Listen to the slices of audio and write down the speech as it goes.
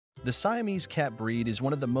The Siamese cat breed is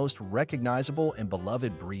one of the most recognizable and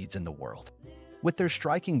beloved breeds in the world. With their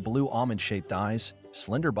striking blue almond-shaped eyes,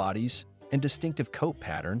 slender bodies, and distinctive coat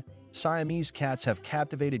pattern, Siamese cats have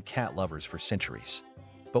captivated cat lovers for centuries.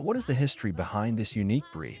 But what is the history behind this unique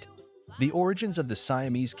breed? The origins of the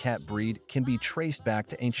Siamese cat breed can be traced back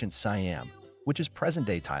to ancient Siam, which is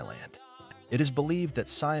present-day Thailand. It is believed that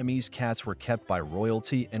Siamese cats were kept by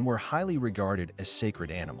royalty and were highly regarded as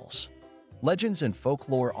sacred animals. Legends and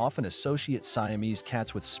folklore often associate Siamese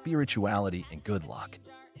cats with spirituality and good luck.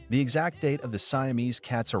 The exact date of the Siamese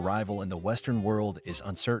cat's arrival in the Western world is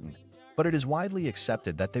uncertain, but it is widely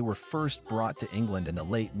accepted that they were first brought to England in the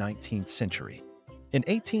late 19th century. In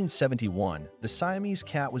 1871, the Siamese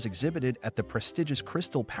cat was exhibited at the prestigious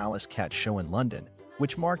Crystal Palace Cat Show in London,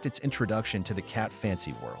 which marked its introduction to the cat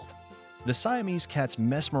fancy world. The Siamese cat's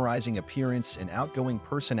mesmerizing appearance and outgoing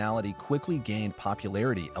personality quickly gained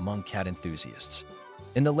popularity among cat enthusiasts.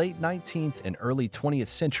 In the late 19th and early 20th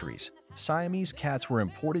centuries, Siamese cats were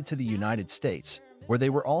imported to the United States, where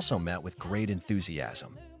they were also met with great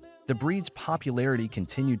enthusiasm. The breed's popularity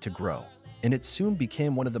continued to grow, and it soon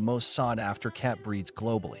became one of the most sought-after cat breeds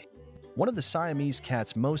globally. One of the Siamese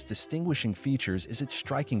cat's most distinguishing features is its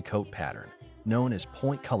striking coat pattern, known as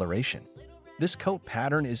point coloration. This coat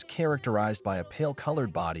pattern is characterized by a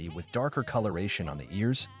pale-colored body with darker coloration on the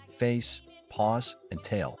ears, face, paws, and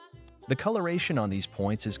tail. The coloration on these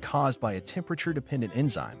points is caused by a temperature-dependent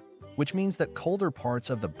enzyme, which means that colder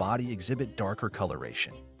parts of the body exhibit darker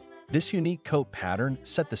coloration. This unique coat pattern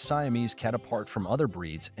set the Siamese cat apart from other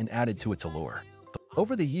breeds and added to its allure.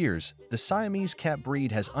 Over the years, the Siamese cat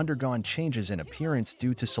breed has undergone changes in appearance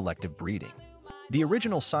due to selective breeding. The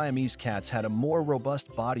original Siamese cats had a more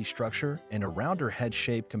robust body structure and a rounder head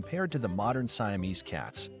shape compared to the modern Siamese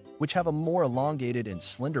cats, which have a more elongated and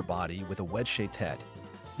slender body with a wedge-shaped head.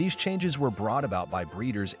 These changes were brought about by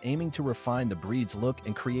breeders aiming to refine the breed's look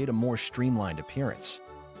and create a more streamlined appearance.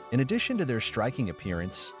 In addition to their striking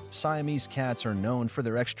appearance, Siamese cats are known for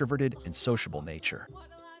their extroverted and sociable nature.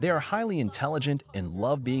 They are highly intelligent and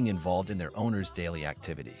love being involved in their owner's daily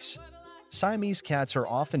activities. Siamese cats are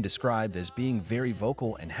often described as being very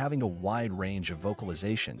vocal and having a wide range of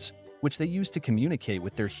vocalizations, which they use to communicate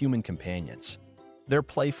with their human companions. Their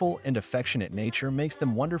playful and affectionate nature makes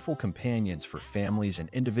them wonderful companions for families and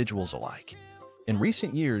individuals alike. In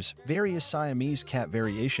recent years, various Siamese cat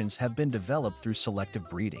variations have been developed through selective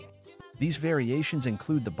breeding. These variations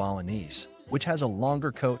include the Balinese, which has a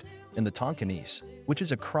longer coat, and the Tonkinese, which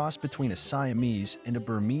is a cross between a Siamese and a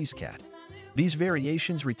Burmese cat. These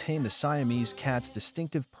variations retain the Siamese cat's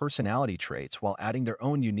distinctive personality traits while adding their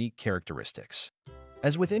own unique characteristics.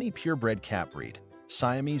 As with any purebred cat breed,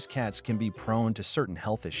 Siamese cats can be prone to certain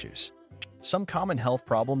health issues. Some common health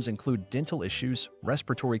problems include dental issues,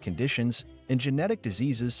 respiratory conditions, and genetic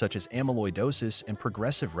diseases such as amyloidosis and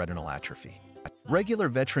progressive retinal atrophy. Regular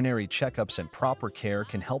veterinary checkups and proper care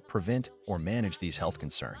can help prevent or manage these health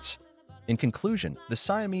concerns. In conclusion, the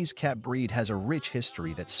Siamese cat breed has a rich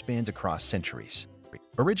history that spans across centuries.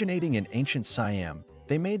 Originating in ancient Siam,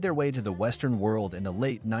 they made their way to the Western world in the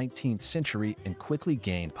late 19th century and quickly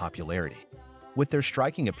gained popularity. With their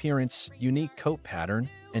striking appearance, unique coat pattern,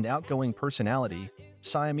 and outgoing personality,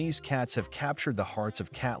 Siamese cats have captured the hearts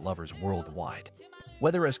of cat lovers worldwide.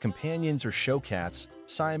 Whether as companions or show cats,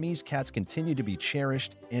 Siamese cats continue to be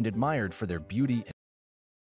cherished and admired for their beauty